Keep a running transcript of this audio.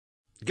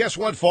Guess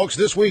what, folks?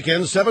 This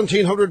weekend,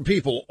 1,700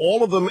 people,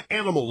 all of them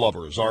animal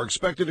lovers, are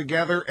expected to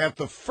gather at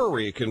the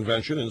Furry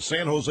Convention in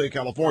San Jose,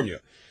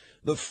 California.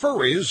 The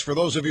Furries, for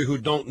those of you who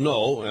don't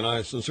know, and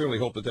I sincerely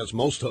hope that that's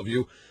most of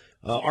you,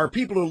 are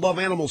people who love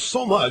animals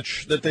so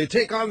much that they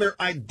take on their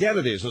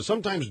identities and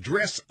sometimes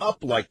dress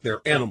up like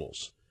their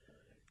animals.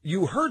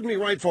 You heard me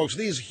right, folks.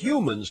 These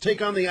humans take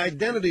on the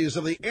identities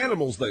of the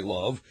animals they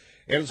love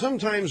and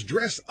sometimes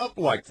dress up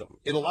like them.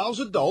 It allows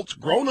adults,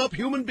 grown-up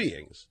human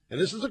beings,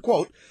 and this is a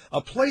quote,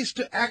 a place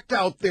to act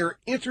out their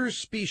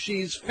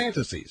interspecies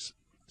fantasies.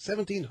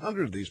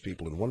 1,700 of these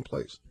people in one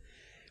place.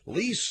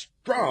 Lee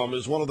Strom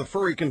is one of the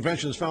Furry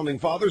Convention's founding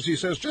fathers. He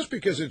says just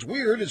because it's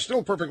weird, it's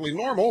still perfectly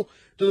normal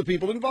to the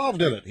people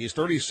involved in it. He's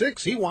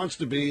 36. He wants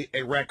to be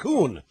a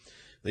raccoon.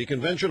 The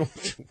convention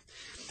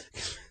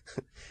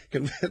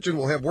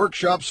will have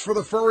workshops for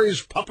the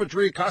furries,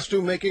 puppetry,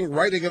 costume making,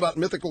 writing about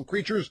mythical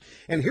creatures,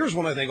 and here's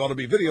one I think ought to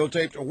be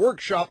videotaped, a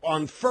workshop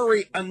on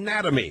furry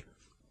anatomy.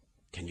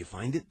 Can you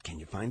find it? Can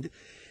you find it?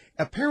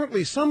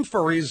 Apparently some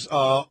furries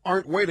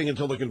aren't waiting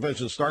until the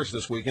convention starts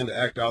this weekend to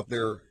act out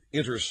their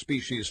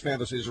interspecies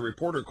fantasies. A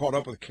reporter caught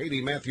up with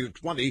Katie Matthew,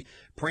 20,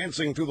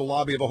 prancing through the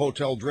lobby of a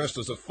hotel dressed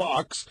as a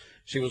fox.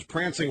 She was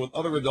prancing with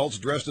other adults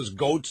dressed as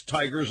goats,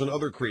 tigers, and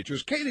other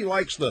creatures. Katie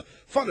likes the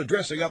fun of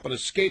dressing up and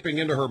escaping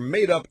into her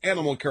made-up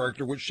animal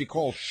character, which she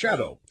calls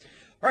Shadow.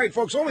 All right,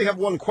 folks, I only have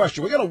one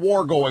question. We got a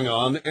war going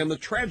on, and the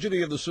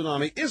tragedy of the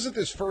tsunami. Isn't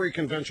this furry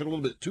convention a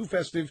little bit too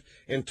festive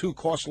and too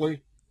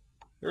costly?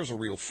 There's a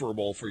real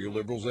furball for you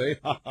liberals, eh?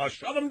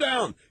 Shut them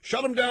down.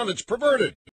 Shut them down. It's perverted.